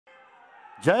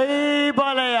జై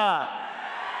బాలయ్య.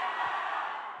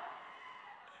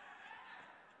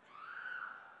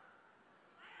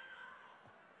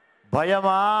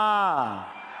 భయమా?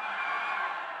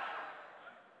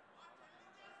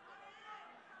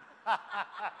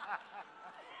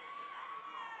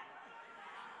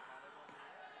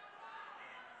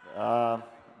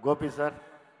 Gopi sir,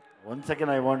 once again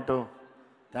I want to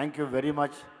thank you very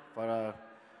much for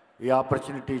the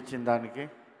opportunity ఇచ్చిన దానికి.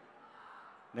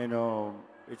 నేను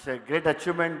it's a great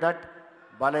achievement that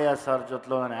Balayya sir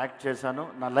జొత్లో నేను act చేశాను.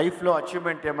 నా లైఫ్లో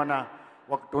అచీవ్మెంట్ ఏమన్నా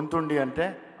ఒకటి ఉంటుంది అంటే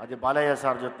అది బాలయ్య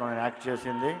సార్ జొత్లో నేను యాక్ట్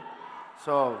చేసింది.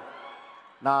 సో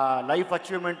నా లైఫ్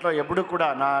అచీవ్మెంట్లో ఎప్పుడు కూడా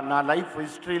నా లైఫ్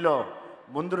హిస్టరీలో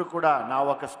ముందు కూడా నా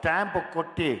ఒక స్టాంప్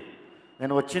కొట్టి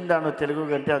నేను వచ్చిందాను తెలుగు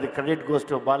అంటే అది credit goes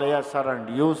to Balayya sir and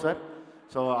you sir.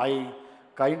 So I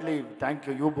kindly thank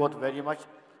you both very much.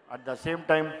 At the same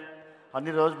time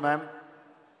అనిరోజ్ ma'am,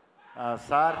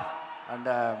 sir and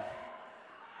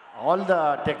all the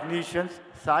technicians,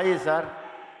 Sai sir,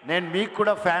 నేను మీకు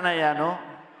కూడా ఫ్యాన్ అయ్యాను.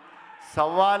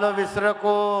 సవాలు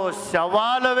విసురకు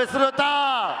శవాలు విసురుతా.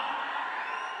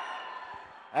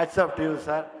 Hats off to you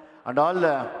sir and all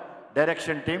the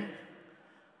direction team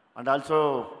and also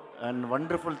and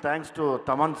wonderful thanks to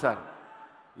Taman sir.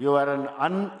 You are an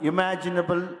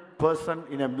unimaginable person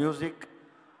in a music.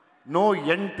 No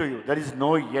end to you. There is no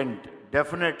end.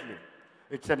 Definitely.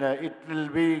 It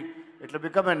will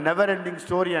become a never-ending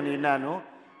story and Inanu.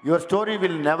 Your story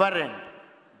will never end.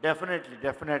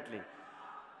 Definitely.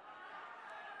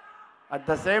 At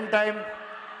the same time,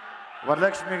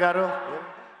 Varalakshmi garu.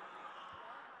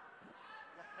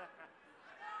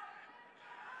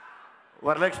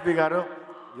 Varalakshmi garu,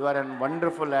 you are a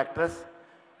wonderful actress.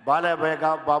 Balaya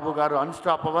Babu garu,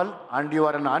 unstoppable, and you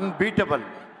are an unbeatable.